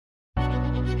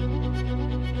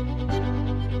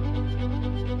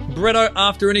Bretto,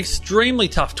 after an extremely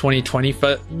tough 2020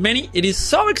 for many, it is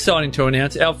so exciting to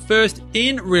announce our first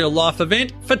in real life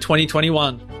event for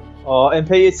 2021. Oh,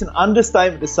 MP, it's an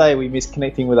understatement to say we miss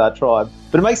connecting with our tribe,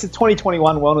 but it makes the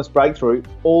 2021 Wellness Breakthrough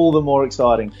all the more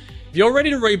exciting. If you're ready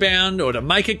to rebound or to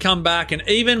make a comeback and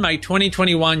even make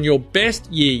 2021 your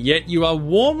best year yet, you are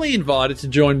warmly invited to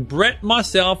join Brett,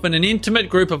 myself, and an intimate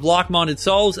group of like-minded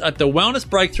souls at the Wellness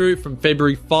Breakthrough from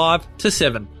February 5 to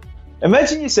 7.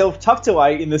 Imagine yourself tucked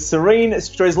away in the serene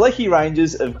Strzelecki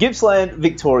Ranges of Gippsland,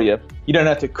 Victoria. You don't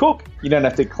have to cook, you don't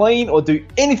have to clean or do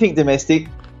anything domestic.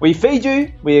 We feed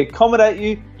you, we accommodate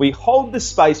you, we hold the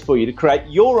space for you to create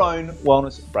your own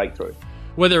wellness breakthrough.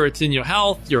 Whether it's in your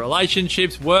health, your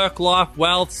relationships, work, life,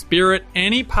 wealth, spirit,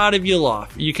 any part of your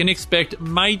life, you can expect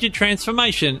major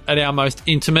transformation at our most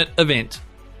intimate event.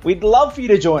 We'd love for you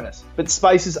to join us, but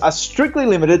spaces are strictly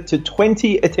limited to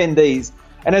 20 attendees.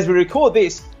 And as we record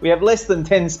this, we have less than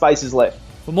 10 spaces left.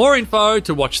 For more info,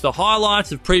 to watch the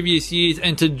highlights of previous years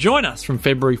and to join us from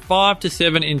February 5 to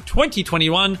 7 in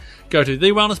 2021, go to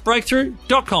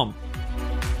thewellnessbreakthrough.com.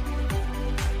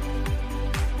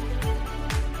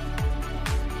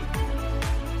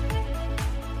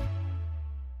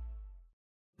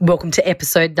 Welcome to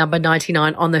episode number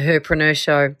 99 on the Herpreneur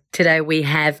Show. Today we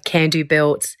have Candu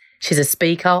Belts. She's a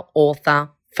speaker, author,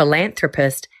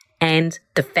 philanthropist, and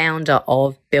the founder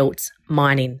of Belts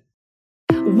Mining.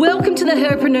 Welcome to the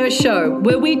Herpreneur Show,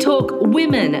 where we talk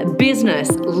women,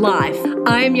 business, life.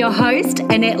 I am your host,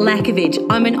 Annette Lakovich.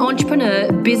 I'm an entrepreneur,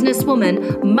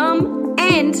 businesswoman, mum,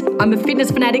 and I'm a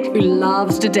fitness fanatic who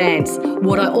loves to dance.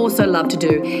 What I also love to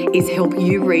do is help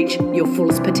you reach your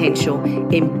fullest potential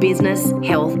in business,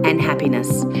 health, and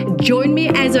happiness. Join me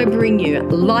as I bring you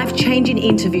life-changing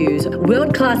interviews,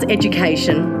 world-class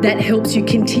education that helps you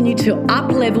continue to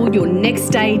up-level your next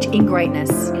stage in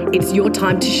greatness. It's your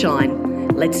time to shine.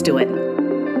 Let's do it.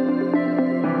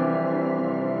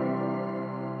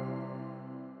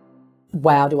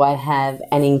 Wow, do I have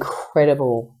an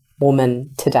incredible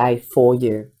woman today for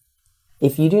you.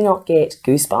 If you do not get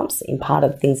goosebumps in part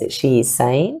of the things that she is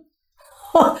saying,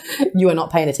 you are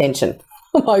not paying attention.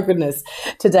 Oh my goodness.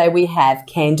 Today we have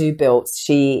Candu Belts.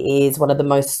 She is one of the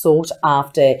most sought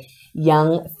after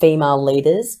young female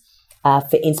leaders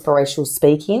for inspirational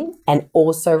speaking and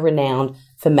also renowned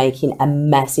for making a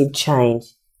massive change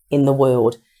in the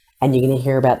world. And you're going to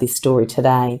hear about this story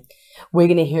today. We're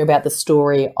going to hear about the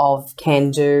story of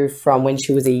Candu from when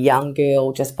she was a young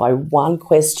girl, just by one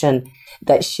question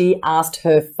that she asked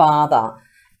her father,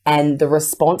 and the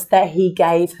response that he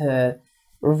gave her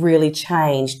really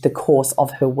changed the course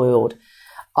of her world.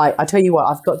 I tell you what,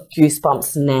 I've got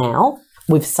goosebumps now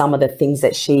with some of the things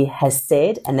that she has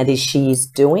said and that she is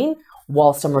doing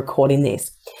whilst I'm recording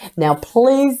this. Now,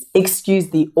 please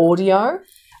excuse the audio.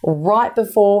 Right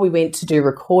before we went to do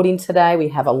recording today, we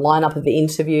have a lineup of the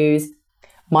interviews.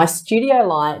 My studio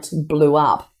light blew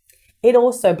up. It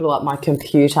also blew up my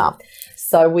computer.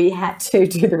 So we had to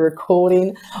do the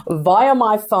recording via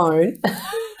my phone.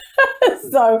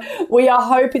 So we are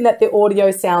hoping that the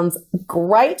audio sounds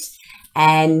great,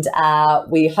 and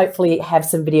we hopefully have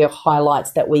some video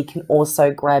highlights that we can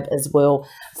also grab as well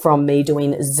from me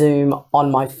doing Zoom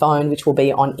on my phone, which will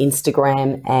be on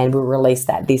Instagram, and we'll release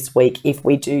that this week if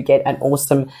we do get an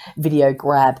awesome video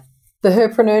grab. The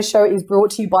Herpreneur Show is brought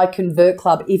to you by Convert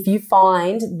Club. If you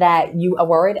find that you are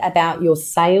worried about your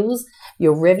sales,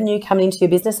 your revenue coming into your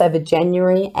business over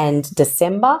January and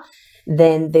December,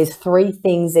 then there's 3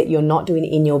 things that you're not doing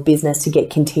in your business to get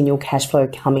continual cash flow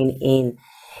coming in.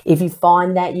 If you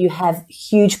find that you have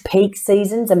huge peak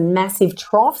seasons and massive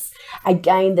troughs,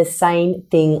 again, the same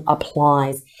thing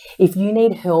applies. If you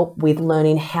need help with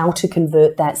learning how to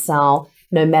convert that sale,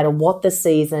 no matter what the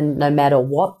season, no matter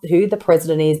who the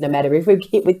president is, no matter if we're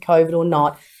hit with COVID or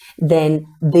not, then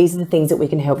these are the things that we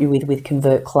can help you with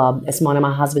Convert Club. It's mine and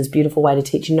my husband's beautiful way to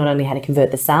teach you not only how to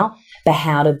convert the sale, but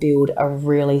how to build a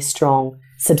really strong,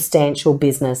 substantial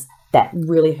business that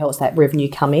really helps that revenue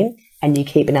come in and you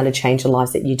keep being able to change the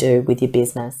lives that you do with your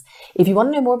business. If you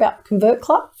want to know more about Convert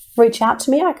Club, reach out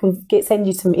to me. I can send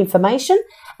you some information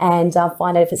and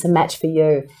find out if it's a match for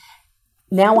you.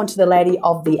 Now on to the lady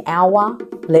of the hour.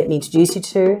 Let me introduce you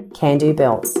to Candu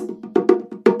Belts.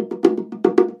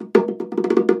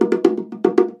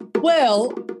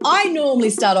 Well, I normally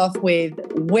start off with,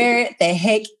 where the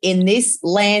heck in this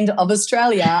land of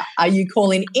Australia are you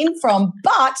calling in from?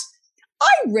 But I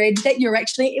read that you're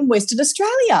actually in Western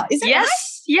Australia. Is that right?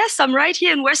 Yes, I'm right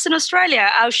here in Western Australia.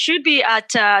 I should be at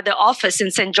the office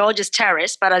in St. George's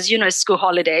Terrace, but as you know, it's school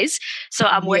holidays, so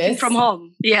I'm working from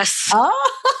home. Yes.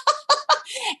 Oh.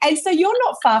 And so you're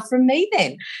not far from me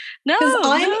then. No,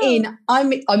 I'm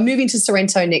moving to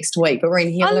Sorrento next week, but we're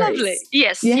in Hillary's. Oh, lovely.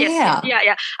 Yes.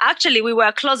 Yeah. Actually, we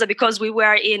were closer because we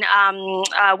were in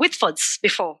Whitfords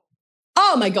before.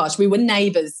 Oh my gosh, we were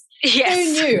neighbours.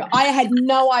 Yes. Who knew? I had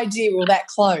no idea we were that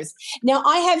close. Now,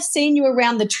 I have seen you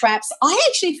around the traps. I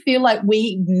actually feel like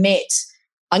we met,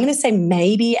 I'm going to say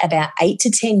maybe about 8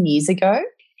 to 10 years ago.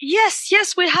 Yes,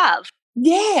 we have.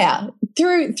 Yeah,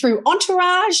 through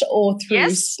Entourage or through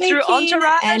speaking, through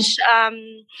Entourage,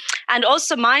 and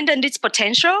also Mind and Its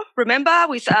Potential. Remember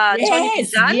with Tony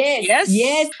Buzan? Yes.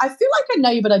 I feel like I know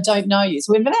you, but I don't know you.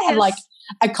 So we've never had like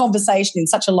a conversation in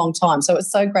such a long time. So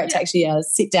it's so great to actually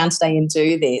sit down today and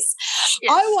do this.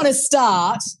 Yes. I want to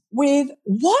start with,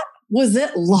 what was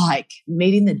it like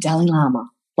meeting the Dalai Lama?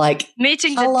 Like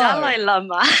meeting the Dalai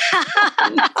Lama.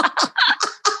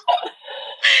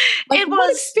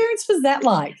 What experience was that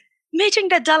like? Meeting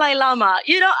the Dalai Lama,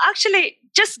 actually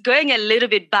just going a little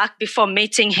bit back before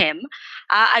meeting him,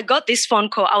 I got this phone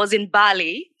call. I was in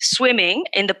Bali swimming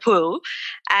in the pool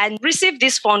and received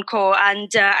this phone call, and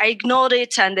I ignored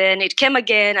it, and then it came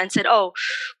again and said, "Oh,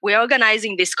 we're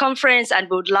organizing this conference and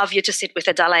we would love you to sit with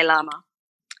the Dalai Lama."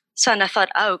 So and I thought,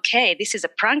 okay, this is a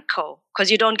prank call, because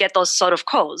you don't get those sort of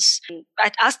calls. I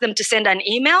asked them to send an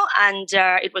email, and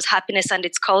it was Happiness and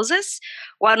Its Causes,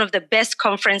 one of the best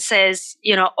conferences,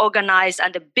 organized,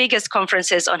 and the biggest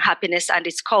conferences on happiness and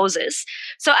its causes.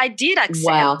 So I did accept.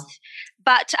 Wow.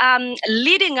 But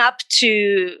leading up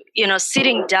to,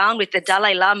 sitting down with the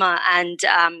Dalai Lama and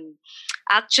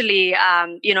actually,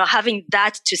 having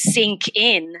that to sink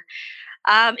in,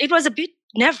 it was a bit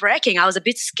nerve-wracking. I was a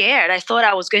bit scared. I thought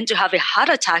I was going to have a heart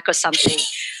attack or something.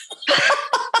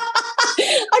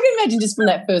 I can imagine just from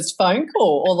that first phone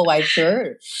call all the way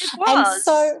through. It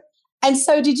was. And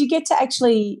so did you get to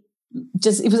actually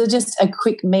was it just a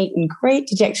quick meet and greet?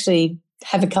 Did you actually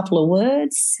have a couple of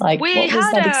words? Like, what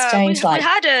was that exchange like?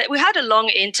 We had a long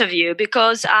interview,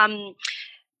 because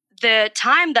the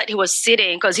time that he was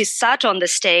sitting, because he sat on the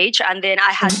stage and then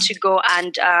I had to go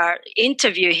and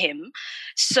interview him.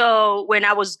 So when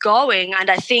I was going, and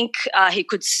I think he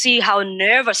could see how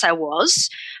nervous I was,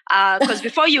 because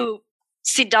before you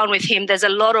sit down with him, there's a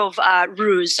lot of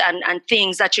rules and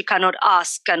things that you cannot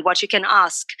ask and what you can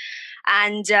ask.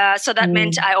 And so that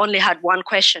meant I only had one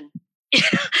question.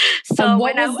 So and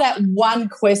what was that one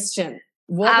question?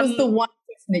 What was the one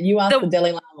question that you asked the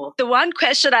Dalai Lama? The one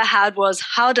question I had was,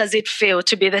 how does it feel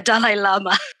to be the Dalai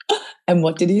Lama? And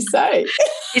what did he say?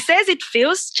 He says it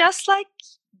feels just like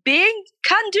being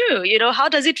can do. How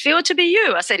does it feel to be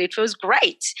you? I said, it feels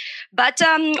great. But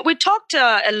we talked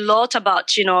a lot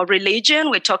about, religion.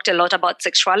 We talked a lot about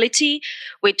sexuality.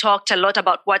 We talked a lot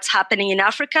about what's happening in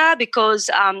Africa, because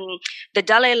the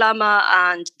Dalai Lama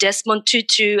and Desmond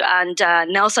Tutu and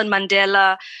Nelson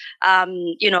Mandela,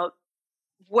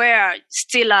 where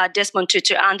still Desmond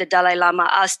Tutu and the Dalai Lama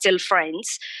are still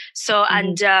friends. So,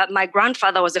 and my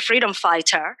grandfather was a freedom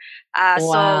fighter,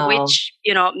 so which,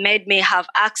 made me have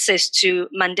access to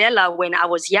Mandela when I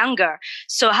was younger.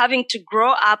 So having to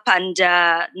grow up and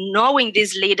knowing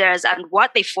these leaders and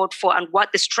what they fought for and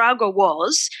what the struggle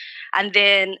was, and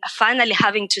then finally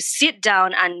having to sit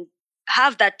down and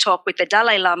have that talk with the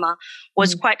Dalai Lama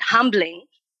was quite humbling.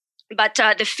 But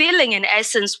the feeling in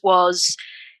essence was,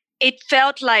 it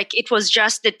felt like it was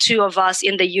just the two of us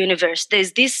in the universe.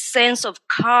 There's this sense of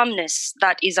calmness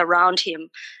that is around him.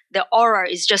 The aura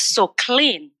is just so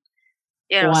clean,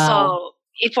 So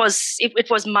it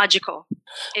was magical.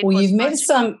 You've met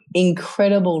some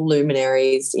incredible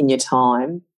luminaries in your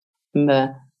time. I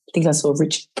think I saw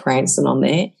Richard Branson on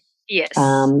there. Yes.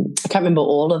 I can't remember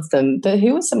all of them, but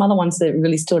who were some other ones that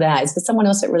really stood out? Is there someone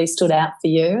else that really stood out for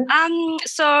you?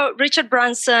 So Richard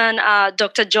Branson,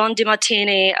 Dr. John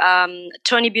DeMartini,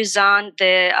 Tony Buzan,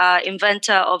 the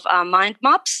inventor of mind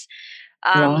maps.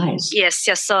 Right. Yes.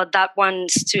 So that one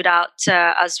stood out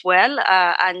as well.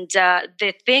 And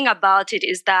the thing about it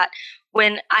is that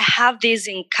when I have these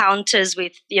encounters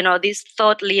with, these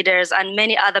thought leaders and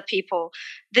many other people,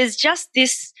 there's just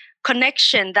this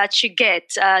connection that you get.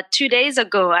 2 days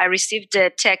ago, I received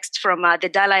a text from the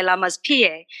Dalai Lama's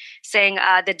PA saying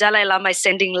the Dalai Lama is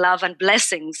sending love and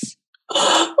blessings.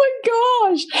 Oh my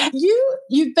gosh!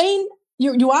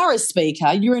 You are a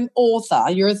speaker. You're an author.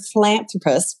 You're a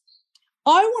philanthropist.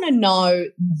 I want to know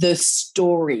the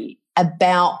story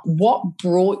about what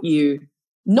brought you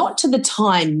not to the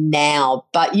time now,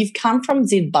 but you've come from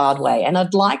Zimbabwe, and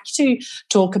I'd like to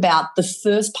talk about the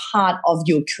first part of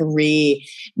your career,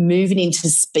 moving into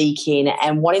speaking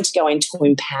and wanting to go into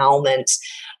empowerment.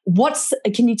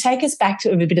 Can you take us back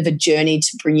to a bit of a journey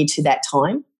to bring you to that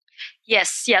time?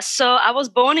 Yes. So I was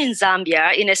born in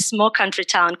Zambia in a small country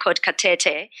town called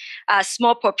Katete, a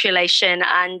small population.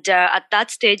 And at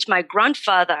that stage, my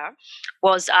grandfather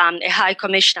was a high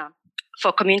commissioner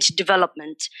for community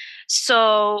development.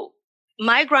 So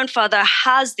my grandfather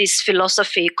has this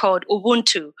philosophy called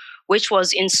Ubuntu, which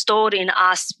was installed in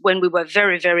us when we were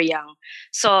very, very young.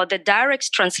 So the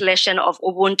direct translation of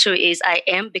Ubuntu is I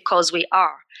am because we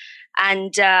are.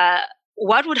 And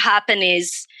what would happen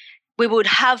is we would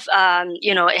have, a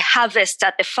harvest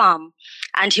at the farm,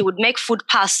 and he would make food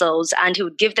parcels and he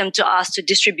would give them to us to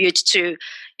distribute to,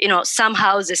 some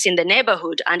houses in the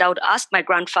neighborhood. And I would ask my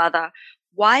grandfather,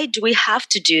 why do we have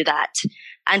to do that?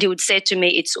 And he would say to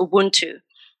me, it's Ubuntu.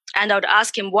 And I would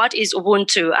ask him, what is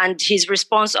Ubuntu? And his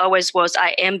response always was,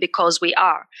 I am because we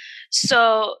are.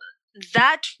 So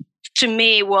that to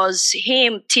me was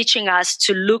him teaching us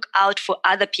to look out for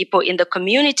other people in the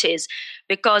communities,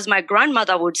 because my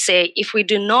grandmother would say, if we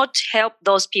do not help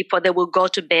those people, they will go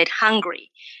to bed hungry.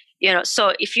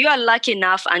 So if you are lucky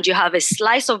enough and you have a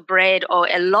slice of bread or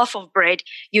a loaf of bread,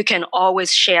 you can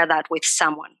always share that with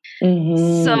someone.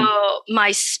 Mm-hmm. So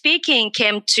my speaking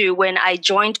came to when I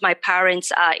joined my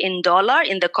parents in Ndola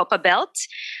in the Copper Belt.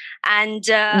 And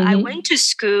I went to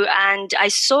school and I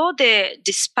saw the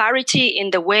disparity in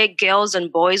the way girls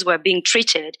and boys were being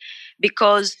treated,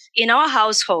 because in our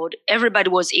household,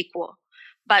 everybody was equal.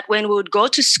 But when we would go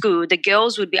to school, the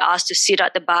girls would be asked to sit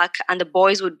at the back and the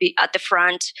boys would be at the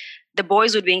front. The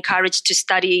boys would be encouraged to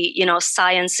study,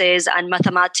 sciences and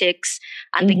mathematics.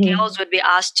 And the girls would be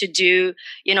asked to do,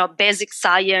 basic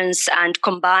science and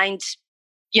combined,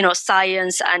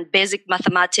 science and basic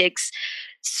mathematics.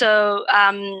 So,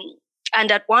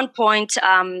 and at one point,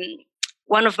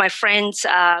 one of my friends,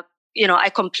 I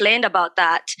complained about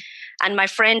that. And my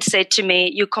friend said to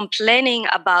me, you're complaining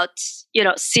about,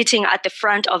 sitting at the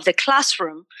front of the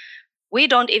classroom. We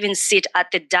don't even sit at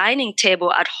the dining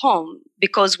table at home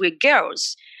because we're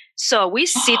girls. So we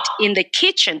sit in the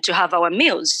kitchen to have our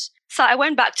meals. So I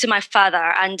went back to my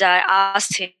father and I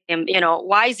asked him,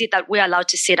 why is it that we're allowed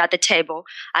to sit at the table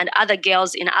and other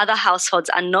girls in other households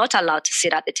are not allowed to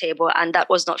sit at the table? And that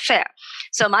was not fair.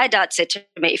 So my dad said to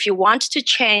me, if you want to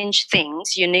change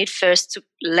things, you need first to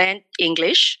learn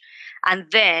English, and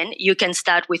then you can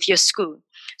start with your school.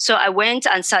 So I went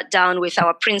and sat down with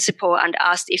our principal and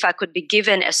asked if I could be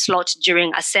given a slot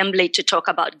during assembly to talk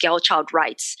about girl-child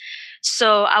rights.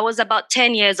 So I was about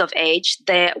 10 years of age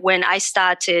there when I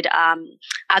started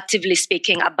actively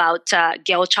speaking about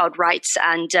girl-child rights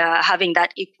and having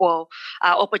that equal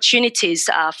opportunities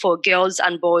for girls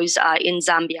and boys in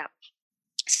Zambia.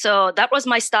 So that was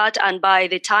my start. And by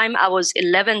the time I was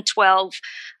 11, 12,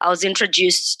 I was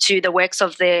introduced to the works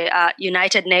of the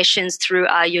United Nations through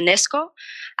UNESCO.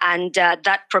 And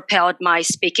that propelled my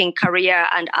speaking career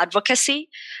and advocacy.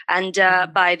 And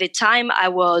by the time I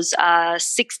was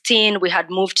 16, we had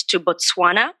moved to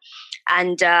Botswana.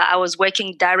 And I was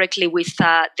working directly with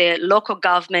the local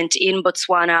government in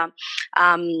Botswana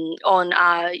on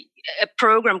a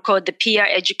program called the Peer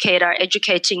Educator,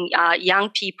 educating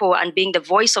young people and being the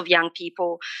voice of young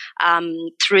people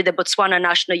through the Botswana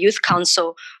National Youth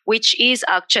Council, which is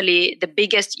actually the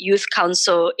biggest youth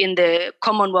council in the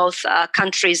Commonwealth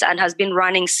countries and has been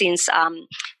running since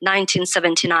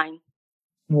 1979.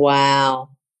 Wow.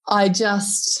 I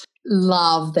just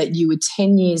love that you were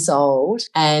 10 years old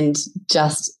and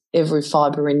just every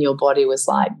fibre in your body was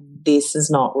like, this is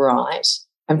not right.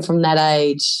 And from that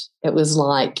age, it was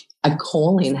like a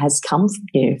calling has come from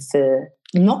you for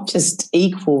not just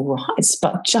equal rights,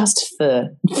 but just for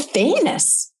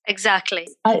fairness. Exactly.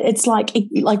 It's like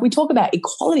we talk about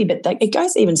equality, but it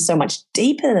goes even so much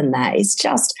deeper than that. It's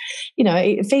just,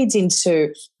 it feeds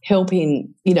into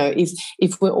helping,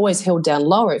 if we're always held down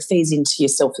lower, it feeds into your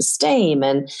self-esteem.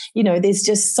 And, there's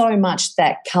just so much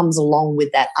that comes along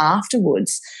with that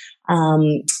afterwards.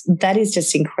 That is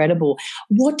just incredible.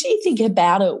 What do you think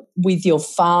about it with your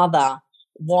father,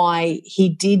 why he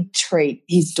did treat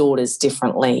his daughters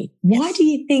differently? Why do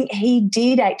you think he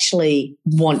did actually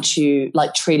want you,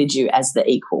 treated you as the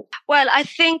equal? Well, I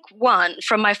think one,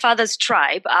 from my father's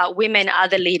tribe, women are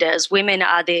the leaders. Women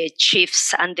are the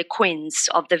chiefs and the queens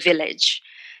of the village.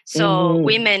 So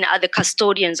women are the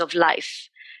custodians of life.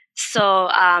 So,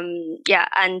 and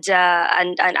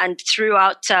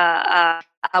throughout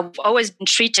I've always been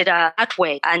treated that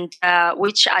way, and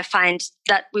which I find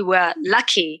that we were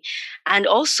lucky. And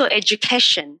also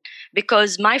education,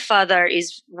 because my father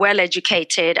is well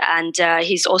educated and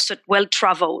he's also well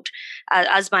traveled,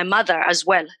 as my mother as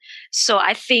well. So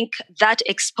I think that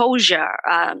exposure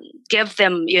gave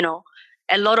them,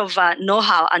 a lot of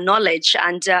know-how and knowledge.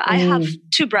 And I have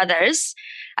 2 brothers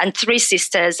and 3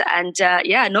 sisters, and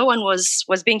no one was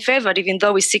being favored, even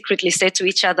though we secretly said to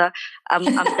each other, I'm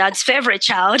Dad's favorite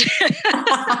child.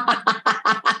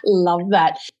 Love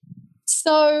that.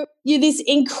 So you're this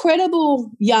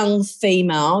incredible young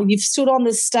female. You've stood on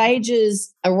the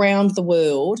stages around the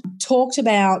world, talked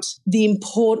about the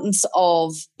importance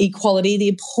of equality, the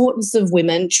importance of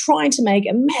women, trying to make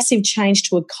a massive change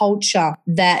to a culture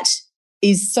that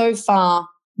is so far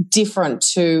different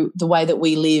to the way that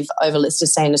we live over, let's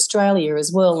just say, in Australia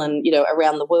as well, and,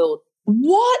 around the world.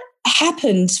 What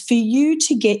happened for you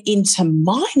to get into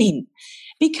mining?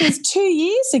 Because 2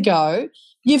 years ago,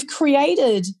 you've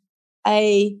created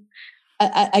a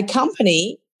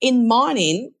company in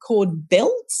mining called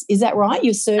Belts. Is that right,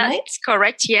 your surname? That's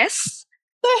correct, yes.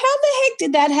 So how the heck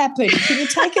did that happen? Can you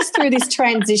take us through this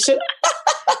transition?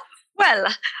 Well,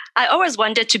 I always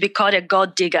wanted to be called a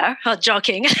gold digger.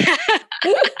 Joking.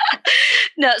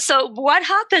 No, so what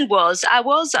happened was I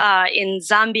was in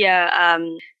Zambia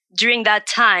during that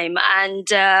time, and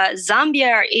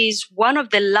Zambia is one of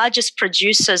the largest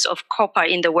producers of copper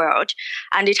in the world,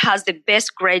 and it has the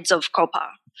best grades of copper.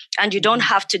 And you don't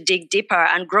have to dig deeper.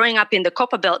 And growing up in the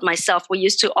copper belt myself, we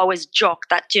used to always joke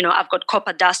that, I've got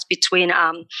copper dust between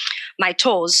my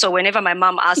toes. So whenever my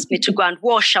mom asked me to go and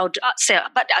wash, I would say,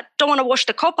 but I don't want to wash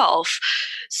the copper off.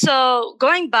 So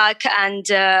going back and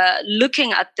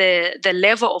looking at the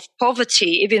level of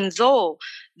poverty, even though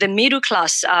the middle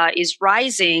class is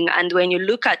rising, and when you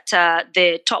look at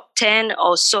the top 10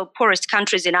 or so poorest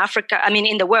countries in Africa,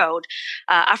 in the world,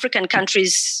 African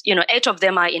countries, 8 of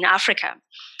them are in Africa.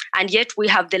 And yet we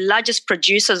have the largest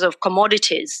producers of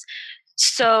commodities.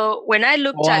 So when I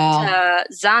looked at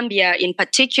Zambia in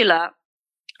particular,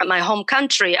 my home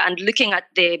country, and looking at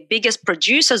the biggest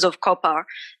producers of copper,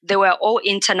 they were all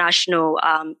international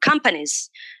companies.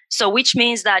 So which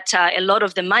means that a lot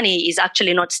of the money is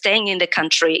actually not staying in the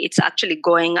country. It's actually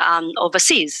going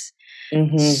overseas.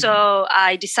 Mm-hmm. So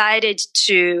I decided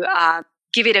to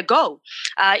give it a go.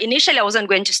 Initially, I wasn't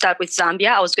going to start with Zambia.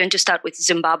 I was going to start with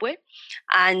Zimbabwe.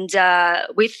 And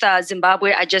with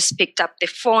Zimbabwe, I just picked up the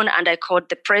phone and I called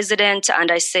the president and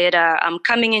I said, I'm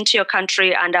coming into your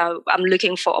country and I'm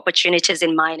looking for opportunities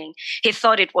in mining. He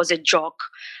thought it was a joke.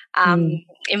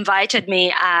 Invited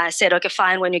me, said, okay,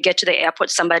 fine. When you get to the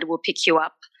airport, somebody will pick you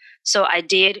up. So I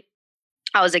did.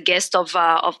 I was a guest of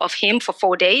him for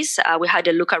 4 days. We had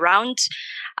a look around.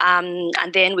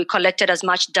 And then we collected as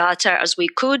much data as we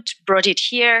could, brought it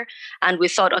here, and we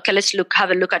thought, okay, let's have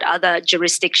a look at other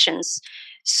jurisdictions.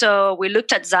 So we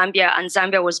looked at Zambia, and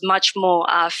Zambia was much more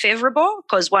favorable,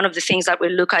 because one of the things that we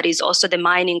look at is also the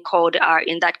mining code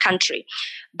in that country.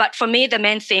 But for me, the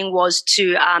main thing was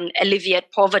to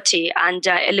alleviate poverty, and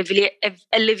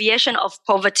alleviation of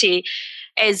poverty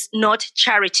is not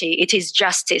charity, it is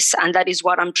justice, and that is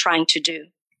what I'm trying to do.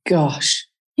 Gosh.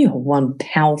 You're one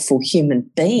powerful human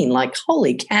being, like,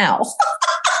 holy cow.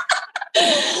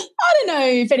 I don't know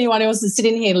if anyone else is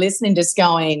sitting here listening just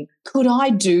going, could I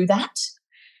do that?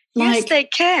 Yes, they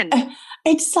can.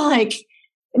 It's like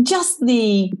just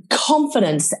the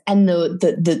confidence and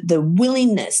the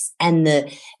willingness and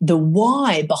the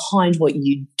why behind what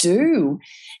you do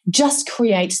just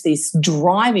creates this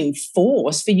driving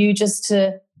force for you just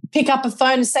to pick up a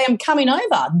phone and say, I'm coming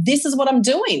over. This is what I'm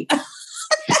doing.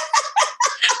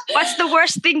 What's the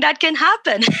worst thing that can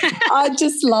happen? I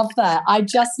just love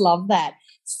that.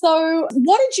 So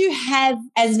what did you have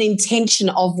as an intention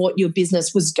of what your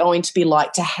business was going to be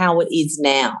like to how it is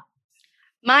now?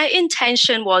 My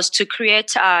intention was to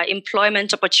create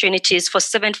employment opportunities for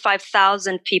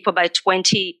 75,000 people by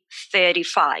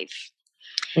 2035.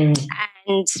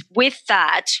 And with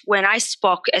that, when I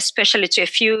spoke, especially to a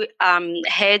few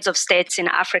heads of states in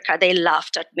Africa, they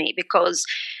laughed at me because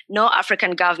no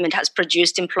African government has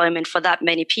produced employment for that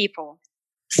many people.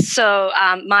 So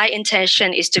my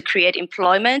intention is to create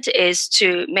employment, is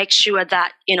to make sure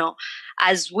that,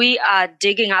 as we are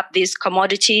digging up these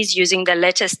commodities using the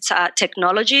latest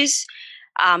technologies,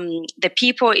 the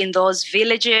people in those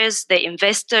villages, the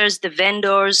investors, the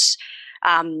vendors,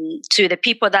 to the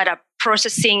people that are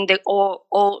processing, they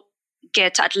all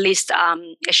get at least a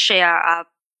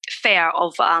fair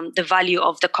of the value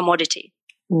of the commodity.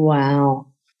 Wow.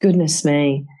 Goodness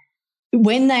me.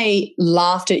 When they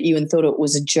laughed at you and thought it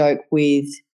was a joke with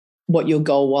what your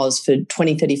goal was for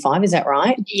 2035. Is that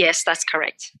right? Yes, that's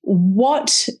correct.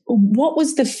 What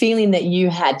was the feeling that you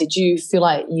had? Did you feel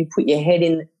like you put your head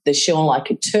in the shell like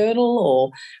a turtle,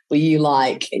 or were you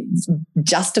like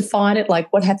justified it?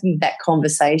 Like, what happened with that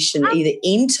conversation, either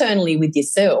internally with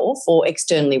yourself or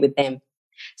externally with them?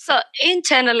 So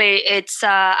internally, it's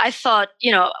I thought,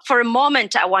 for a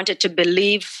moment I wanted to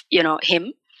believe,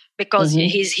 him, because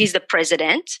he's the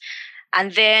president.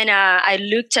 And then I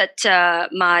looked at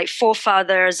my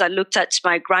forefathers, I looked at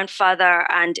my grandfather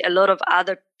and a lot of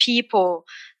other people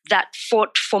that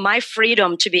fought for my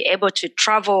freedom to be able to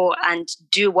travel and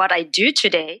do what I do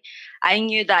today. I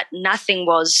knew that nothing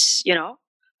was,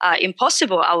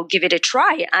 impossible. I will give it a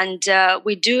try. And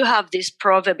we do have this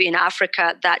proverb in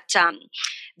Africa that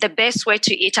the best way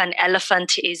to eat an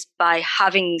elephant is by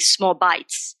having small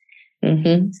bites.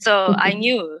 So I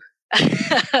knew.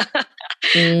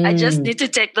 I just need to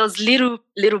take those little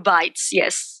bites.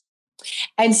 Yes.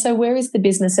 And so, where is the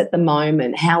business at the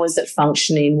moment? How is it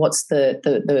functioning? What's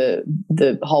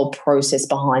the whole process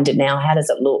behind it now? How does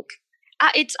it look?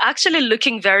 It's actually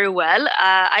looking very well.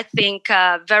 I think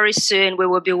very soon we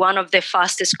will be one of the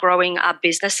fastest growing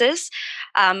businesses.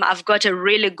 I've got a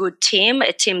really good team,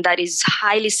 a team that is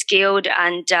highly skilled,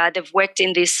 and they've worked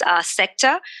in this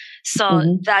sector.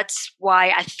 So that's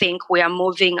why I think we are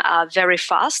moving very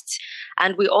fast.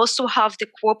 And we also have the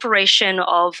cooperation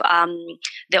of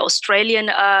the Australian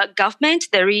government.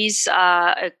 There is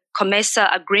a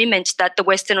COMESA agreement that the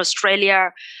Western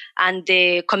Australia and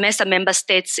the COMESA member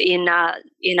states in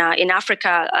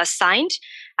Africa signed.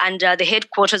 And the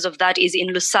headquarters of that is in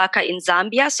Lusaka in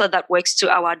Zambia. So that works to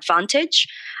our advantage.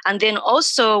 And then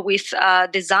also with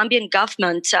the Zambian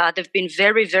government, they've been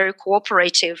very, very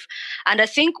cooperative. And I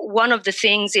think one of the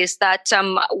things is that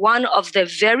one of the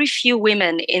very few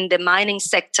women in the mining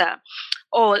sector,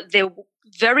 or the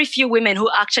very few women who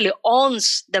actually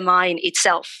owns the mine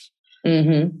itself.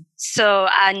 So, so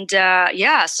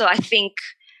I think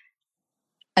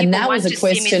and that was a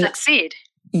question. See me succeed.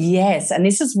 Yes, and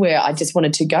this is where I just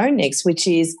wanted to go next, which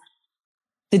is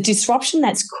the disruption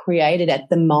that's created at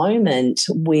the moment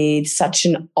with such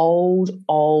an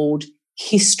old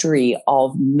history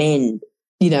of men,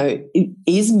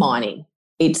 is mining.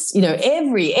 It's,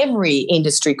 every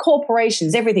industry,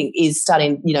 corporations, everything is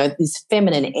starting, this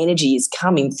feminine energy is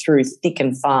coming through thick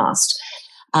and fast.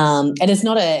 And it's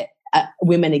not a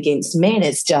women against men.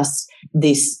 It's just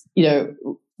this,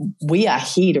 we are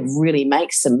here to really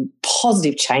make some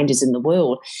positive changes in the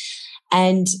world.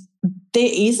 And there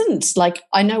isn't,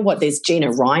 I know there's Gina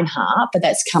Rinehart, but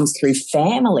that's comes through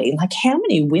family. How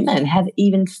many women have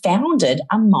even founded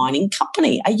a mining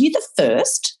company? Are you the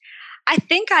first? I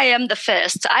think I am the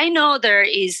first. I know there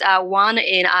is one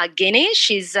in Guinea.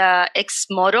 She's an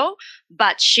ex-model,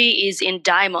 but she is in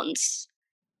diamonds.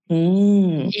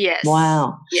 Yes.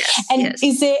 Wow. Yes. And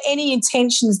is there any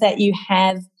intentions that you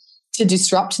have to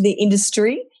disrupt the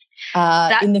industry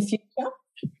in the future?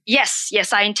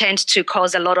 Yes, I intend to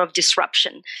cause a lot of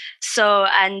disruption. So,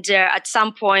 and at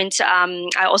some point,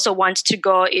 I also want to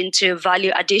go into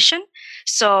value addition.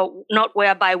 So, not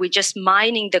whereby we're just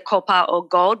mining the copper or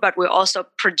gold, but we're also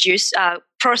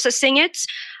processing it,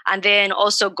 and then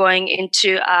also going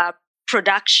into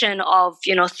production of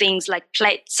things like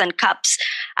plates and cups.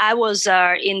 I was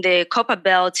in the copper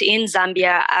belt in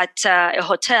Zambia at a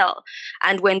hotel,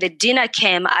 and when the dinner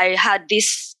came, I had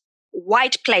this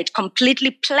white plate,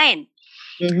 completely plain,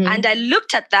 and I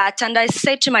looked at that and I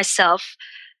said to myself,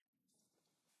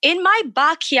 in my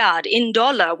backyard in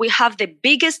Ndola, we have the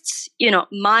biggest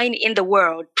mine in the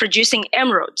world producing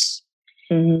emeralds.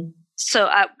 So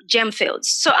gem fields.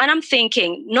 So, and I'm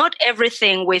thinking, not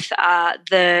everything with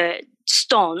the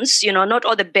stones, not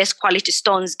all the best quality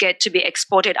stones get to be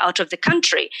exported out of the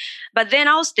country. But then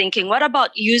I was thinking, what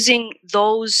about using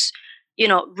those,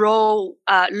 raw,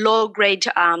 low grade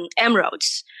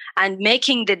emeralds and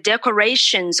making the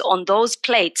decorations on those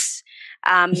plates?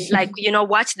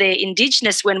 What the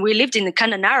indigenous, when we lived in the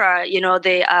Kananara,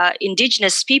 the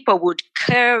indigenous people would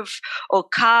carve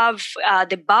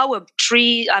the baobab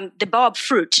tree, the baobab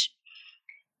fruit.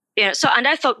 So, and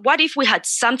I thought, what if we had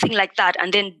something like that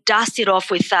and then dust it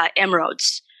off with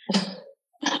emeralds?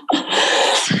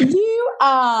 You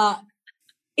are.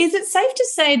 Is it safe to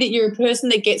say that you're a person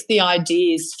that gets the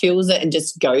ideas, feels it, and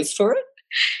just goes for it?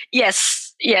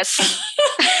 Yes.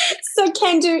 So,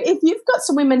 Candu, if you've got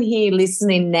some women here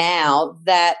listening now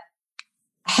that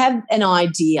have an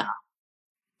idea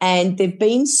and they've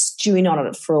been stewing on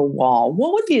it for a while,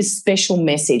 what would be a special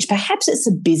message? Perhaps it's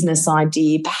a business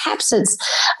idea. Perhaps it's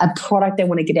a product they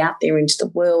want to get out there into the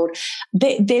world.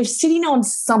 They're sitting on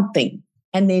something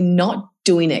and they're not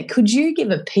doing it. Could you give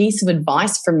a piece of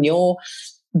advice from your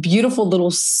beautiful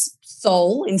little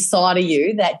soul inside of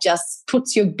you that just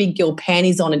puts your big girl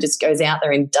panties on and just goes out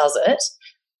there and does it?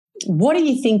 What do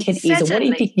you think it is, or what do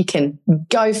you think you can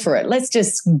go for it? Let's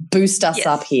just boost us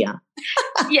up here.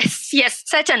 Yes,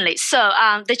 certainly. So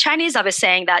the Chinese are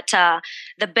saying that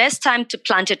the best time to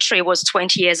plant a tree was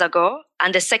 20 years ago,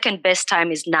 and the second best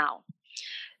time is now.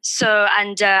 So,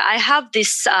 and I have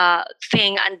this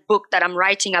thing and book that I'm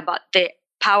writing about the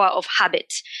power of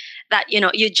habit, that,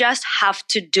 you just have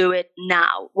to do it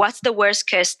now. What's the worst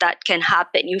case that can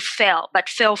happen? You fail, but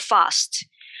fail fast,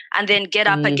 and then get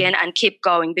up again and keep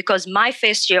going. Because my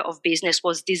first year of business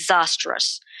was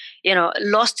disastrous.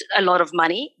 Lost a lot of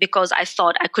money because I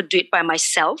thought I could do it by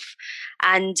myself.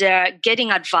 And getting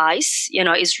advice,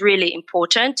 is really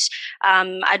important.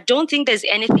 I don't think there's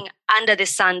anything under the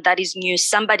sun that is new.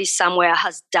 Somebody somewhere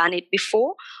has done it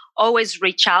before. Always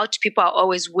reach out. People are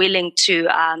always willing to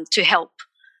help.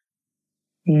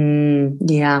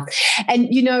 Yeah.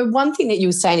 And, one thing that you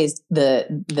were saying is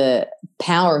the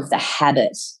power of the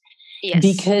habit. Yes.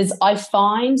 Because I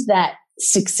find that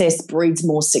success breeds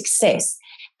more success.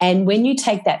 And when you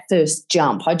take that first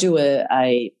jump, I do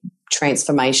a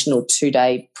transformational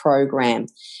 2-day program,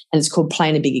 and it's called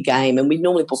Playing a Bigger Game. And we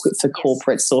normally book it for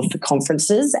corporates or for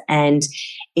conferences. And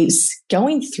it's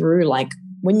going through, like,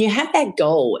 when you have that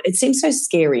goal, it seems so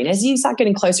scary. And as you start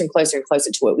getting closer and closer and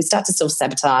closer to it, we start to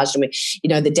self-sabotage, and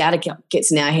the data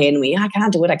gets in our head, and I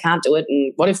can't do it.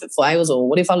 And what if it fails? Or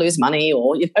what if I lose money?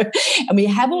 Or, and we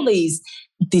have all these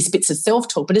bits of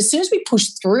self-talk. But as soon as we push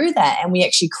through that and we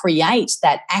actually create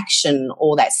that action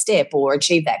or that step or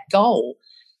achieve that goal,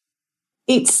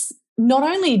 it's not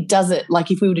only does it, like,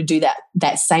 if we were to do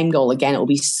that same goal again, it will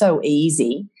be so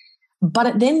easy, but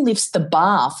it then lifts the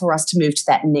bar for us to move to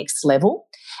that next level.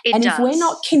 If we're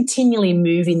not continually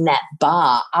moving that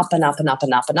bar up and up and up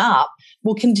and up and up,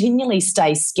 we'll continually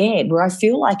stay scared, where I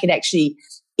feel like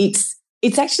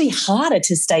it's actually harder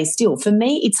to stay still. For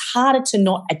me, it's harder to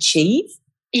not achieve.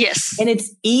 Yes. And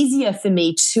it's easier for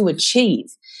me to achieve.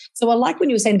 So I like when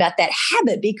you were saying about that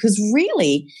habit, because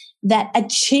really that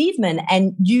achievement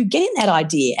and you getting that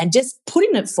idea and just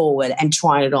putting it forward and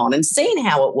trying it on and seeing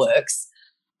how it works,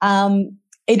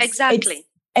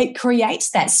 it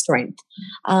creates that strength.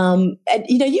 And,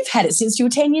 you've had it since you were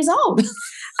 10 years old.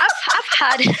 I've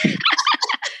had it.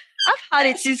 I've had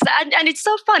it since, and it's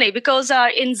so funny because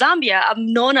in Zambia,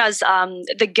 I'm known as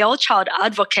the girl child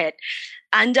advocate.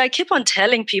 And I keep on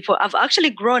telling people I've actually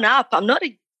grown up. I'm not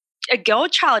a girl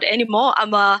child anymore.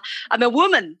 I'm a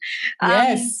woman.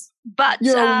 Yes. But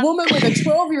you're a woman with a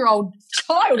 12-year-old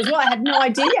child as well. I had no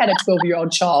idea you had a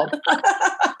 12-year-old child.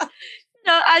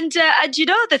 And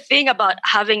the thing about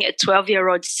having a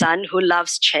 12-year-old son who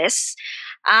loves chess,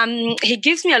 he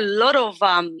gives me a lot of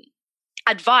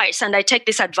advice, and I take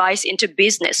this advice into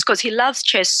business because he loves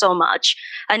chess so much.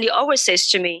 And he always says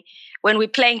to me, when we're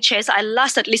playing chess, I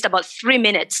last at least about 3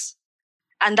 minutes.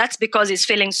 And that's because he's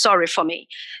feeling sorry for me.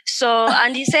 So,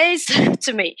 and he says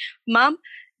to me, Mom,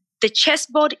 the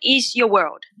chessboard is your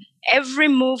world. Every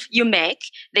move you make,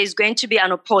 there's going to be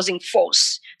an opposing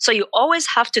force. So you always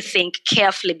have to think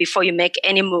carefully before you make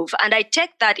any move. And I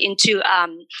take that into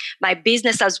my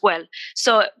business as well.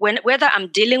 So whether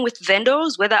I'm dealing with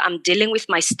vendors, whether I'm dealing with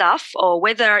my staff, or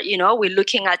whether, we're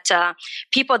looking at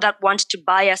people that want to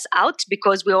buy us out,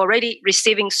 because we're already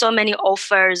receiving so many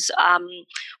offers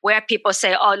where people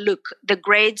say, oh, look, the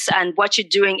grades and what you're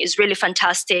doing is really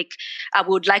fantastic. I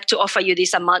would like to offer you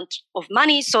this amount of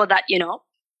money so that,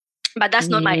 but that's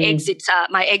not my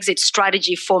exit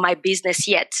strategy for my business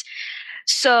yet.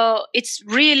 So it's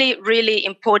really, really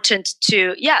important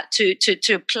to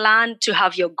plan, to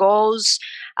have your goals,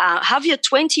 have your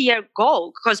 20-year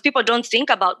goal, because people don't think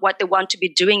about what they want to be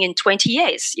doing in 20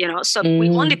 years, So we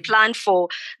only plan for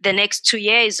the next 2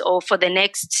 years or for the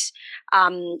next,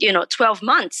 12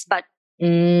 months. But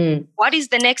what is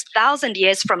the next 1,000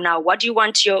 years from now? What do you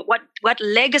want what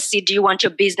legacy do you want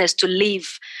your business to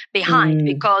leave behind?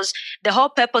 Because the whole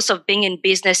purpose of being in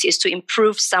business is to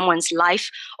improve someone's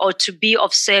life or to be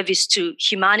of service to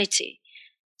humanity.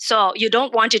 So you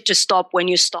don't want it to stop when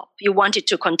you stop. You want it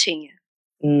to continue.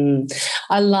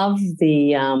 I love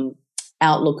the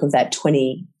outlook of that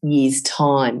 20 years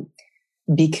time,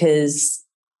 because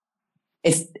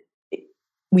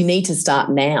we need to start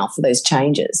now for those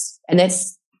changes. And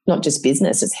that's not just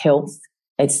business, it's health,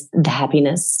 it's the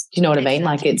happiness. Do you know what I mean?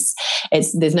 Like it's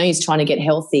there's no use trying to get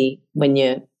healthy when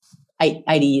you're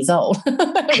 80 years old.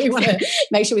 We want to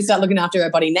make sure we start looking after our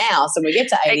body now. So when we get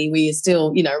to 80, we are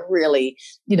still, really,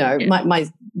 my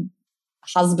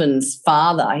husband's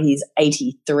father, he's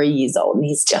 83 years old and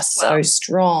he's just so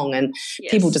strong. And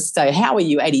people just say, how are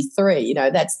you 83? You know,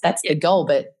 that's the goal.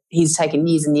 But he's taken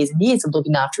years and years and years of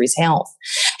looking after his health.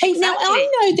 Hey, now I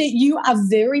know that you are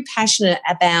very passionate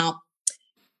about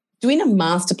doing a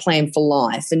master plan for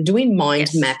life and doing mind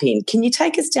mapping. Can you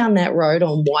take us down that road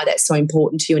on why that's so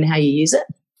important to you and how you use it?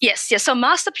 Yes. So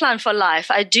Master Plan for Life,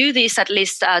 I do this at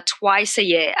least twice a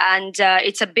year. And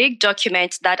it's a big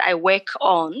document that I work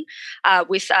on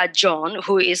with John,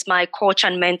 who is my coach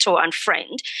and mentor and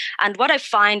friend. And what I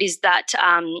find is that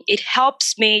it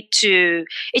helps me to,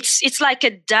 it's like a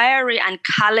diary and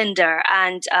calendar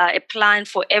and a plan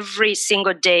for every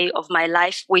single day of my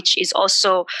life, which is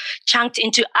also chunked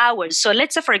into hours. So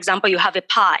let's say, for example, you have a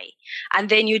pie and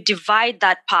then you divide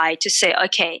that pie to say,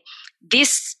 okay,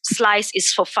 this slice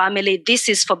is for family, this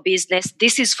is for business,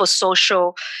 this is for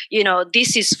social,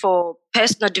 this is for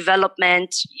personal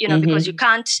development, because you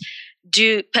can't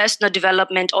do personal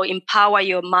development or empower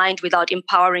your mind without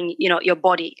empowering, your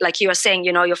body. Like you were saying,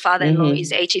 your father-in-law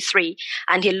is 83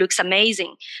 and he looks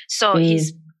amazing. So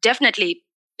he's definitely,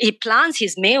 he plans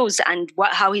his meals and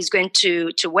how he's going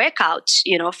to work out,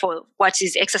 for what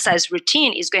his exercise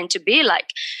routine is going to be like.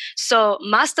 So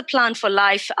Master Plan for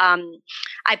Life,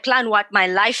 I plan what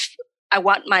I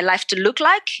want my life to look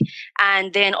like.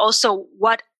 And then also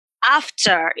what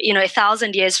after,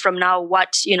 1,000 years from now,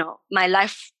 what, my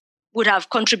life would have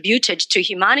contributed to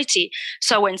humanity.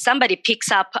 So when somebody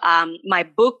picks up my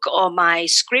book or my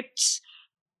scripts,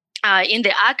 in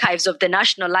the archives of the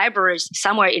National Libraries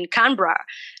somewhere in Canberra,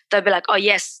 they'll be like, oh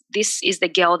yes, this is the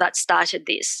girl that started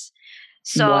this.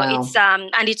 So it's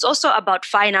and it's also about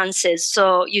finances.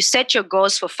 So you set your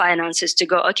goals for finances to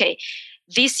go, okay,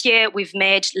 this year we've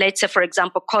made, let's say, for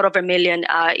example,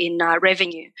 $250,000 in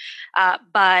revenue.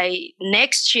 By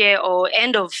next year or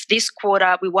end of this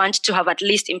quarter, we want to have at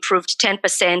least improved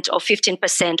 10% or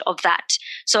 15% of that.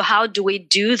 So how do we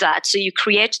do that? So you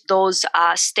create those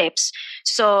steps.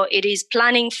 So it is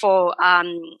planning for,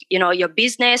 your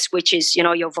business, which is,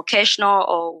 your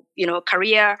vocational or,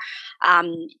 career,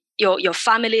 your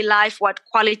family life. What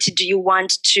quality do you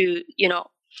want to,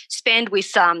 spend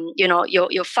with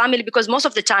your family? Because most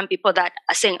of the time people that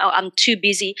are saying, oh, I'm too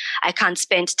busy, I can't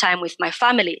spend time with my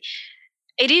family.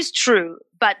 It is true,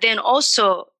 but then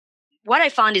also what I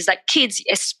found is that kids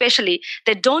especially,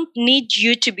 they don't need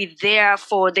you to be there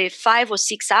for the 5 or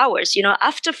 6 hours.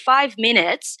 After 5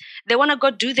 minutes they want to go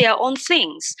do their own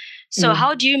things. So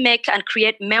how do you make and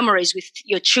create memories with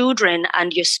your children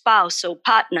and your spouse or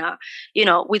partner,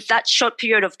 with that short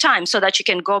period of time, so that you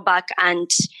can go back and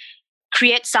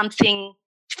create something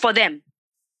for them?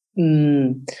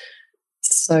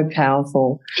 So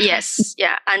powerful. Yes,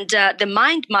 yeah. And the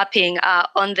mind mapping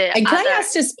on the And can I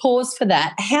just pause for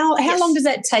that? How long does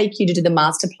that take you to do the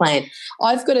master plan?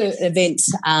 I've got an event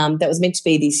that was meant to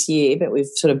be this year, but we've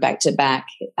sort of back to back,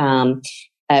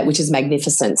 which is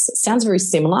Magnificence. It sounds very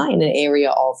similar in an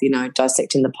area of,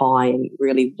 dissecting the pie and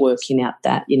really working out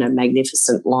that,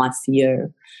 magnificent life for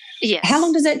you. Yes. How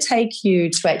long does that take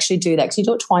you to actually do that? Because you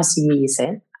do it twice a year, you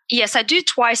said. Yes, I do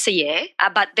twice a year,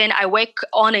 but then I work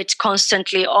on it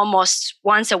constantly, almost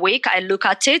once a week. I look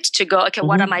at it to go, okay,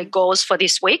 what are my goals for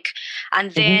this week?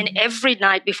 And then every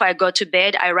night before I go to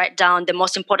bed, I write down the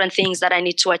most important things that I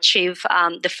need to achieve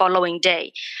the following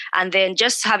day. And then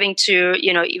just having to,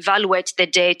 evaluate the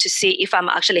day to see if I'm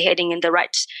actually heading in the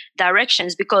right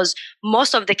directions. Because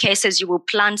most of the cases you will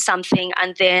plan something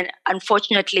and then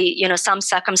unfortunately, some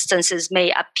circumstances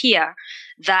may appear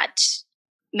that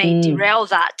may derail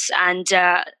that. And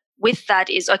with that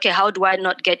is, okay, how do I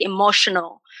not get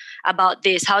emotional about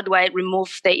this? How do I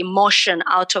remove the emotion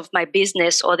out of my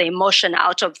business or the emotion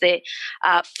out of the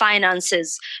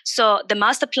finances? So the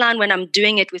master plan, when I'm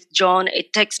doing it with John,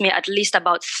 it takes me at least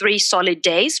about 3 solid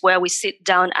days where we sit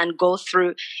down and go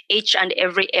through each and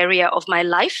every area of my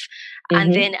life.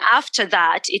 And then after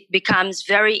that, it becomes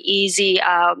very easy,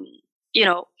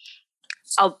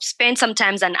 I'll spend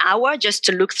sometimes an hour just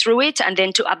to look through it and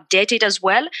then to update it as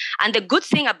well. And the good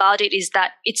thing about it is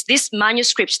that it's this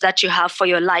manuscript that you have for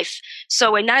your life.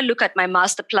 So when I look at my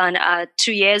master plan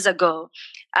 2 years ago,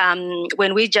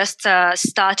 when we just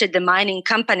started the mining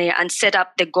company and set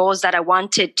up the goals that I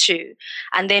wanted to,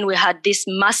 and then we had this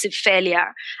massive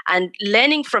failure, and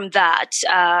learning from that,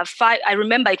 I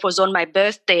remember it was on my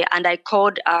birthday, and I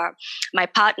called my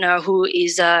partner, who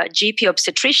is a GP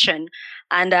obstetrician,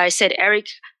 and I said, Eric,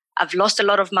 I've lost a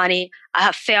lot of money. I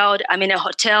have failed. I'm in a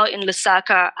hotel in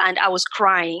Lusaka, and I was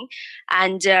crying.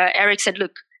 And Eric said,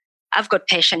 look, I've got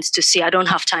patients to see. I don't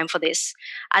have time for this.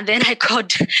 And then I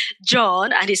called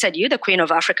John, and he said, you're the Queen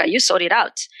of Africa. You sort it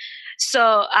out.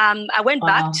 So I went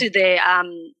back to the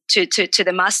to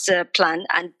the master plan,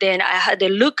 and then I had a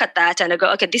look at that, and I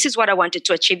go, okay, this is what I wanted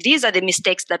to achieve. These are the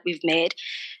mistakes that we've made.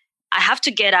 I have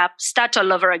to get up, start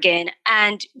all over again.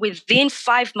 And within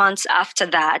 5 months after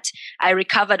that, I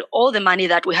recovered all the money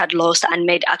that we had lost and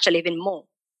made actually even more.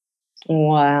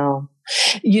 Wow.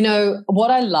 You know, what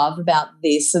I love about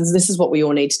this, and this is what we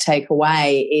all need to take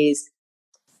away, is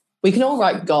we can all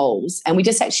write goals. And we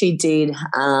just actually did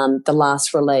the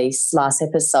last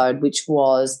episode, which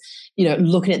was, you know,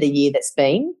 looking at the year that's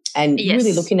been and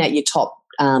really looking at your top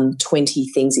 20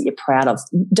 things that you're proud of.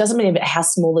 Doesn't matter how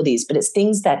small it is, but it's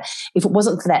things that if it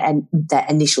wasn't for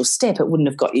that initial step, it wouldn't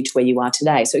have got you to where you are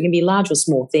today. So it can be large or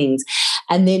small things,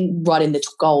 and then writing the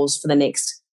goals for the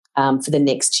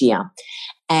next year,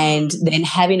 and then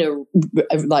having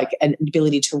an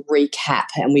ability to recap,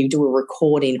 and we do a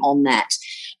recording on that.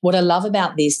 What I love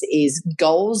about this is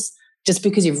goals. Just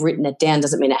because you've written it down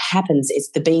doesn't mean it happens. It's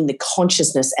being the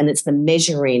consciousness, and it's the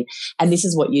measuring. And this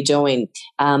is what you're doing.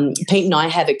 Pete and I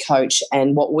have a coach,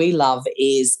 and what we love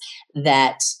is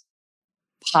that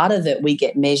part of it we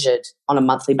get measured on a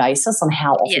monthly basis on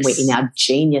how often we're in our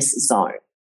genius zone.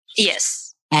 Yes.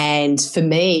 And for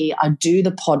me, I do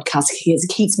the podcast because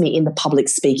it keeps me in the public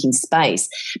speaking space.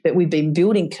 But we've been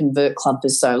building Convert Club for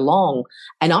so long,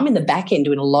 and I'm in the back end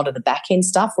doing a lot of the back end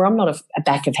stuff where I'm not a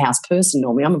back of house person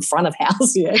normally. I'm in front of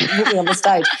house, put me on the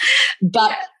stage.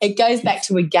 But it goes back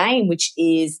to again, which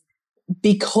is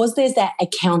because there's that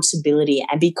accountability,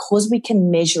 and because we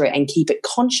can measure it and keep it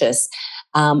conscious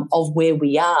of where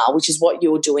we are, which is what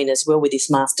you're doing as well with this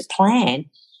master plan.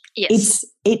 Yes.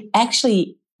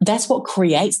 That's what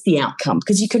creates the outcome,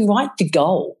 because you can write the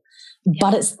goal,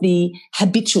 but it's the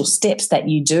habitual steps that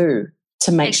you do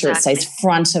to make sure it stays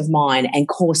front of mind and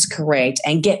course correct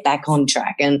and get back on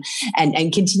track and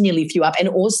continually lift you up, and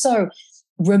also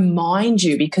remind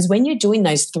you, because when you're doing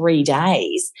those 3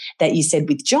 days that you said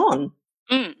with John,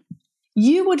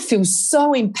 you would feel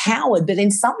so empowered, but then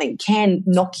something can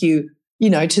knock you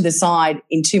to the side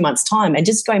in 2 months' time, and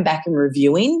just going back and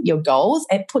reviewing your goals,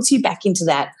 it puts you back into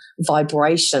that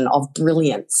vibration of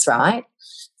brilliance, right?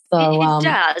 So, it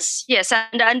does, yes.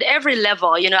 And every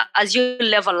level, as you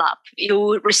level up,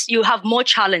 you have more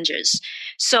challenges.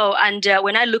 So, and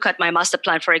when I look at my master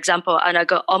plan, for example, and I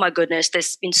go, oh my goodness,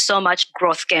 there's been so much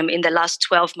growth game in the last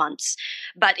 12 months.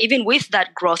 But even with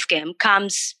that growth game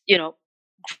comes,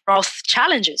 growth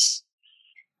challenges.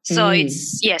 So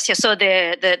it's so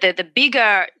the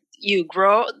bigger you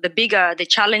grow, the bigger the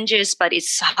challenges, but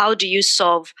it's how do you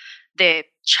solve the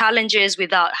challenges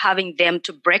without having them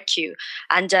to break you.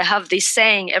 And I have this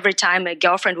saying every time a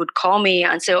girlfriend would call me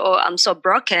and say, oh, I'm so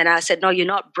broken. I said, no, you're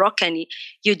not broken.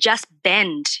 You just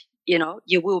bend.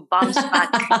 You will bounce back.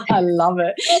 I love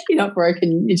it. You're not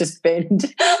broken. You just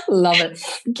bend. Love it.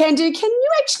 Can you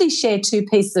actually share 2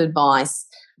 pieces of advice?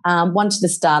 One to the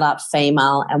startup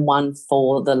female and one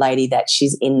for the lady that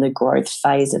she's in the growth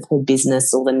phase of her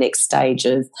business or the next stage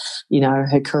of,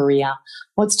 her career.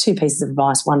 What's 2 pieces of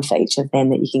advice, one for each of them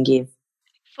that you can give?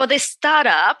 For the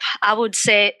startup, I would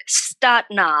say start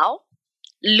now.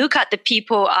 Look at the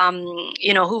people,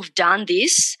 who've done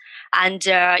this, and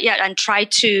try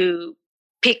to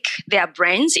pick their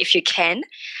brains if you can,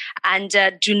 and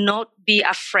do not be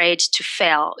afraid to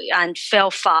fail and fail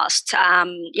fast.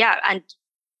 And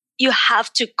you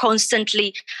have to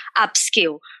constantly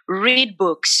upskill, read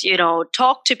books,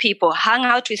 talk to people, hang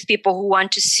out with people who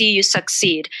want to see you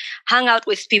succeed, hang out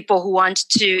with people who want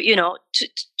to,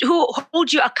 who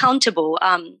hold you accountable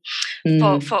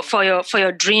for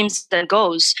your dreams and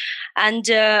goals. And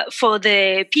for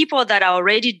the people that are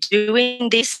already doing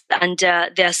this and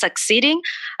they're succeeding,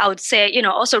 I would say,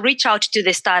 also reach out to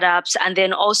the startups and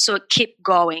then also keep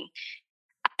going.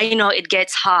 I know it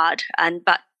gets hard,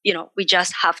 but we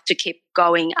just have to keep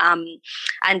going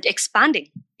and expanding.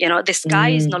 The sky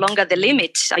is no longer the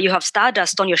limit. You have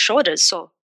stardust on your shoulders, so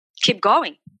keep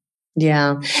going.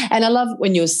 Yeah. And I love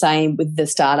when you're saying with the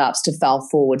startups to fail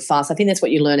forward fast. I think that's what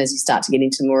you learn as you start to get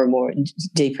into more and more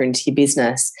deeper into your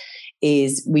business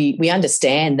is we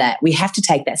understand that we have to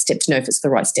take that step to know if it's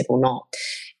the right step or not.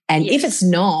 And if it's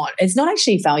not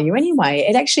actually failure anyway.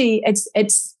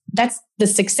 That's the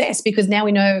success, because now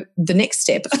we know the next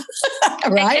step,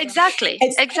 right? Exactly.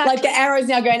 It's like the arrow's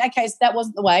now going, okay, so that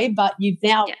wasn't the way, but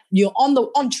you're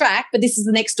on track, but this is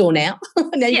the next door now.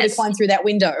 Now you're going to climb through that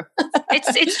window.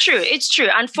 It's true. It's true.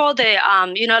 And for the,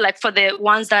 for the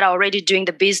ones that are already doing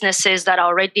the businesses that are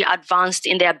already advanced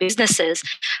in their businesses,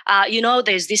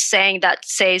 there's this saying that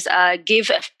says, give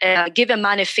a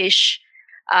man a fish,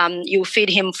 you feed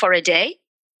him for a day.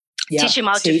 Teach him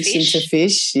how to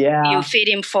fish. Yeah. You feed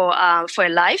him for a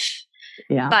life.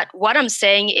 Yeah. But what I'm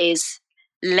saying is,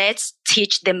 let's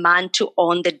teach the man to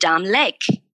own the damn leg.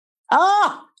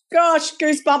 Oh, gosh,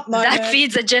 goosebump moment. That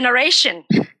feeds a generation.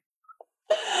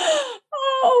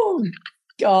 Oh,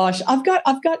 gosh, I've got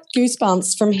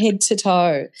goosebumps from head to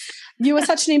toe. You are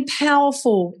such an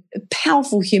powerful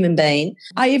human being.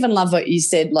 I even love what you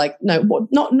said, like, no,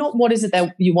 not what is it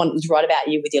that you want to write about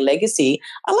you with your legacy.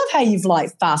 I love how you've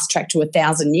like fast-tracked to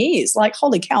 1,000 years. Like,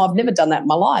 holy cow, I've never done that in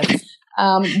my life.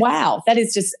 Wow, that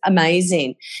is just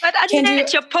amazing. But I mean,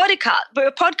 your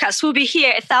podcast will be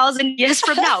here 1,000 years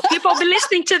from now. People will be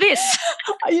listening to this.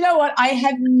 You know what? I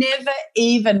have never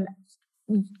even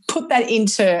put that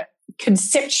into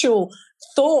conceptual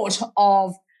thought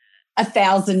of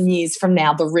 1,000 years from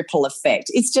now, the ripple effect.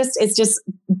 It's just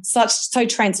so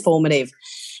transformative.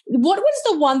 What is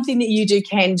the one thing that you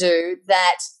can do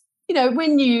that, you know,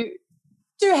 when you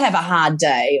do have a hard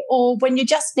day or when you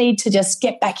just need to just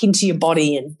get back into your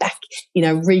body and back, you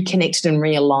know, reconnected and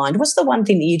realigned, what's the one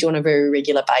thing that you do on a very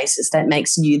regular basis that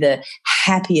makes you the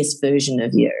happiest version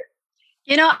of you?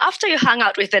 You know, after you hang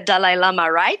out with the Dalai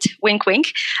Lama, right? Wink,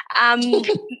 wink.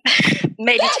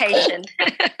 Meditation.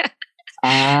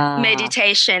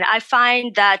 Meditation. I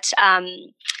find that,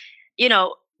 you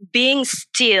know, being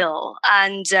still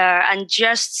and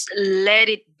just let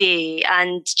it be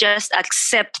and just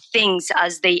accept things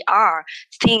as they are,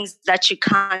 things that you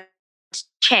can't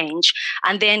change,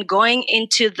 and then going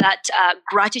into that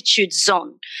gratitude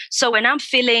zone. So when I'm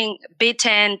feeling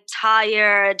beaten,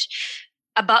 tired,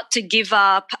 about to give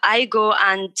up, I go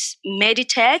and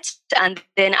meditate, and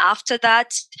then after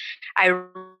that, I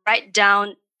write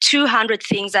down 200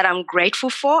 things that I'm grateful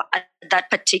for at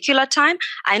that particular time.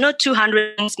 I know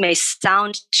 200 things may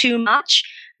sound too much,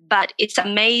 but it's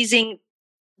amazing.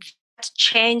 It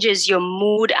changes your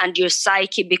mood and your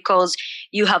psyche because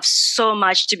you have so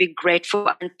much to be grateful,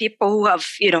 and people who have,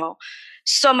 you know,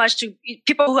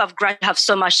 people who have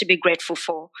so much to be grateful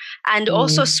for. And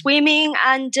also swimming,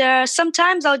 and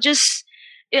sometimes I'll just,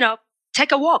 you know,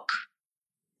 take a walk.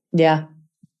 Yeah.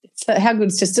 So how good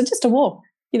is just a walk?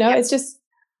 You know, it's just,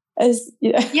 as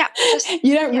you know,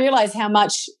 you don't realize how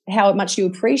much you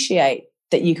appreciate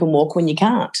that you can walk when you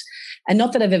can't. And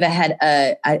not that I've ever had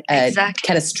a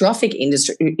catastrophic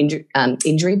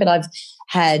injury, but I've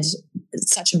had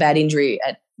such a bad injury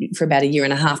for about 1.5 years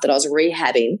that I was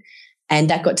rehabbing, and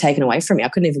that got taken away from me. I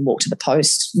couldn't even walk to the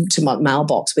post, to my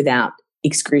mailbox without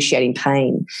excruciating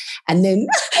pain. And then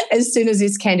as soon as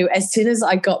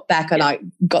I got back and I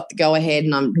got the go ahead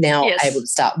and I'm now able to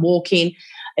start walking,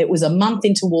 it was a month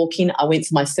into walking. I went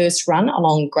for my first run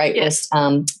along Great West,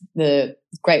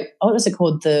 what was it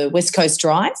called? The West Coast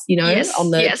Drive, you know, on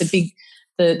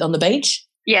on the beach.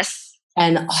 Yes.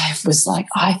 And I was like,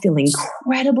 I feel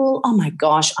incredible. Oh my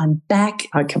gosh, I'm back.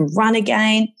 I can run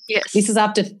again. Yes. This is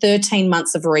after 13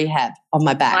 months of rehab of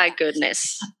my back. My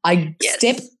goodness. I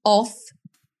stepped off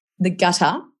the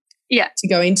gutter to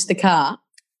go into the car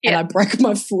and I broke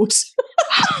my foot.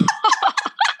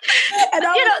 And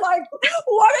I was like,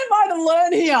 what am I to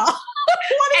learn here?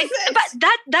 What is this?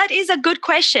 But that is a good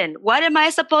question. What am I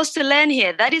supposed to learn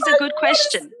here? That is a good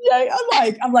question. Yeah,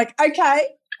 I'm like, okay,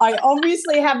 I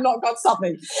obviously have not got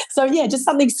something. So yeah, just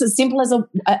something so simple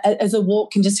as a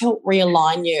walk can just help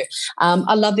realign you.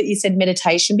 I love that you said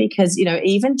meditation, because, you know,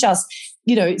 even just,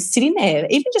 you know, sitting there,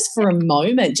 even just for a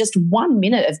moment, just 1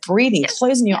 minute of breathing,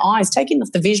 closing your eyes, taking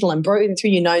off the visual and breathing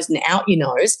through your nose and out your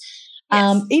nose.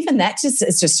 Even that is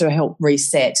just to help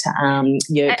reset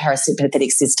your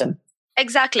parasympathetic system.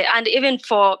 Exactly. And even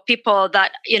for people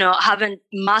that, you know, haven't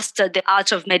mastered the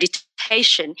art of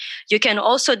meditation, you can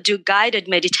also do guided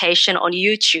meditation on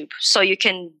YouTube. So you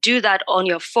can do that on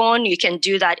your phone. You can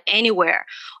do that anywhere,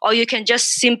 or you can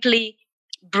just simply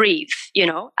breathe, you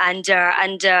know, and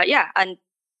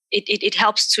it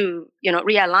helps to, you know,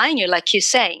 realign you, like you're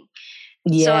saying.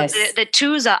 Yes. So the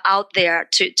tools are out there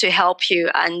to help you,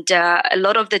 and a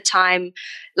lot of the time,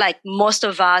 like most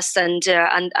of us and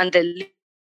the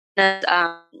and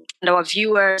our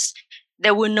viewers, they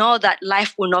will know that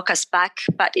life will knock us back,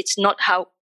 but it's not how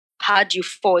hard you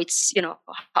fall; it's, you know,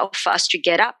 how fast you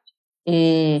get up.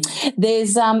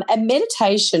 There's a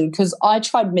meditation, because I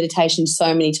tried meditation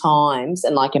so many times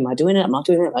and like, am I doing it? Am I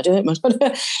doing it? Am I doing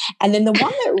it? And then the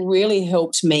one that really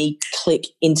helped me click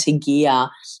into gear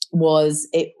was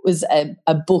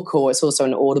a book, or it's also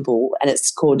an Audible, and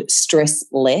it's called Stress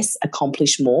Less,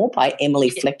 Accomplish More by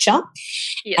Emily Fletcher.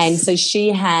 Yes. And so she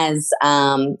has,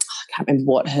 I can't remember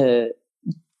what her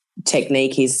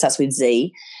technique is, starts with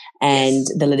Z. and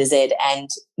the letter Z.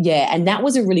 And that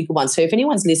was a really good one. So if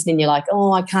anyone's listening, you're like,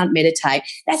 oh, I can't meditate,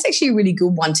 that's actually a really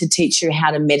good one to teach you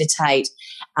how to meditate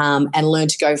and learn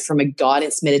to go from a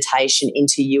guidance meditation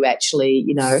into you actually,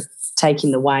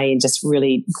 taking the way and just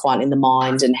really quieting the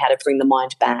mind and how to bring the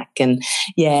mind back. And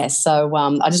so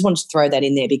I just wanted to throw that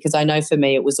in there because I know for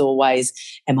me it was always,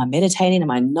 am I meditating? Am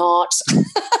I not?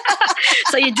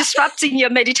 So you're disrupting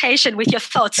your meditation with your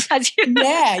thoughts.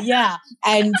 Yeah.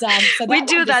 And so we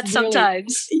do that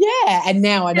sometimes. Yeah. And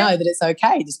now I know that it's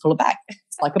okay. Just pull it back.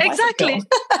 It's like a bicycle. Exactly.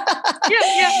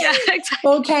 Yeah, exactly.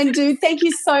 Well, Candu, thank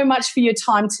you so much for your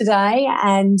time today.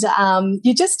 And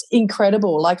you're just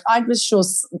incredible. Like I was sure,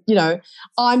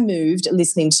 I'm moved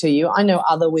listening to you. I know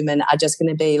other women are just going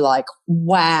to be like,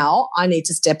 wow, I need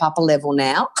to step up a level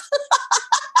now.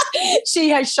 She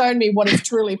has shown me what is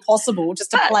truly possible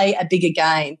just to play a bigger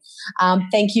game.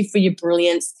 Thank you for your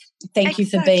brilliance. Thank you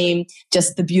for being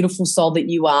just the beautiful soul that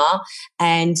you are.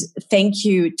 And thank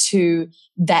you to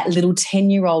that little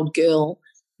 10-year-old girl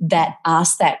that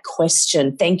asked that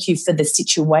question. Thank you for the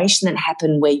situation that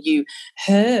happened where you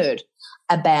heard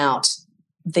about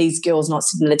these girls not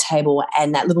sitting at the table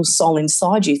and that little soul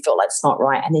inside you felt like it's not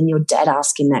right. And then your dad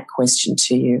asking that question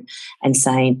to you and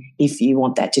saying, if you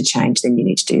want that to change, then you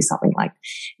need to do something. Like,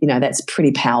 that's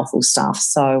pretty powerful stuff.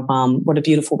 So what a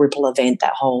beautiful ripple event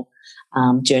that whole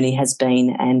journey has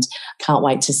been, and can't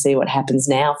wait to see what happens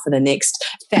now for the next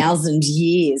 1,000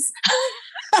 years.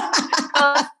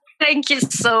 Thank you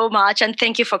so much, and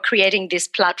thank you for creating this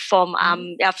platform.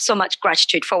 I have so much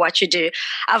gratitude for what you do.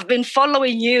 I've been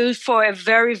following you for a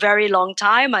very, very long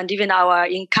time, and even our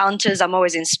encounters, I'm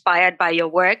always inspired by your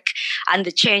work and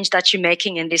the change that you're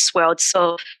making in this world.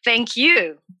 So thank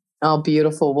you. Oh,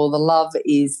 beautiful. Well, the love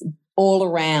is all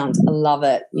around. I love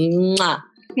it. Mwah.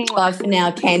 Bye for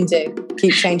now, Candu.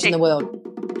 Keep changing the world.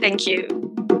 Thank you.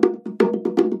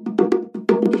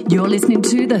 You're listening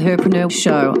to The Herpreneur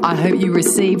Show. I hope you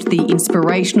received the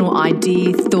inspirational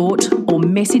idea, thought, or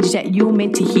message that you're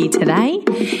meant to hear today.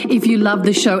 If you love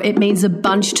the show, it means a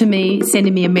bunch to me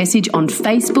sending me a message on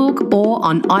Facebook or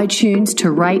on iTunes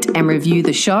to rate and review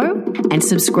the show and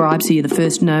subscribe so you're the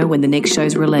first to know when the next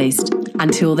show's released.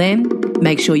 Until then,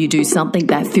 make sure you do something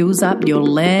that fills up your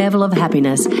level of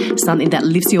happiness, something that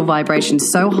lifts your vibration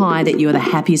so high that you're the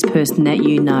happiest person that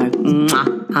you know.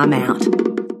 Mwah. I'm out.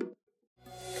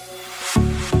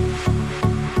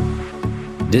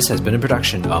 This has been a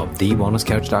production of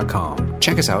TheWellnessCouch.com.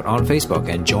 Check us out on Facebook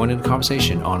and join in the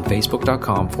conversation on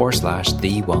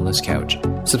Facebook.com/The Wellness Couch.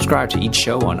 Subscribe to each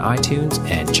show on iTunes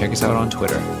and check us out on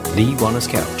Twitter. The Wellness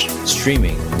Couch,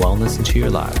 streaming wellness into your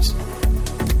lives.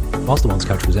 Whilst the Wellness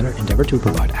Couch presenter endeavor to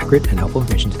provide accurate and helpful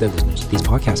information to their listeners, these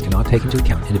podcasts cannot take into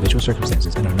account individual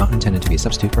circumstances and are not intended to be a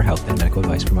substitute for health and medical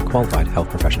advice from a qualified health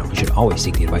professional. You should always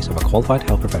seek the advice of a qualified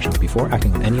health professional before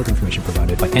acting on any of the information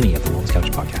provided by any of the Wellness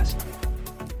Couch podcasts.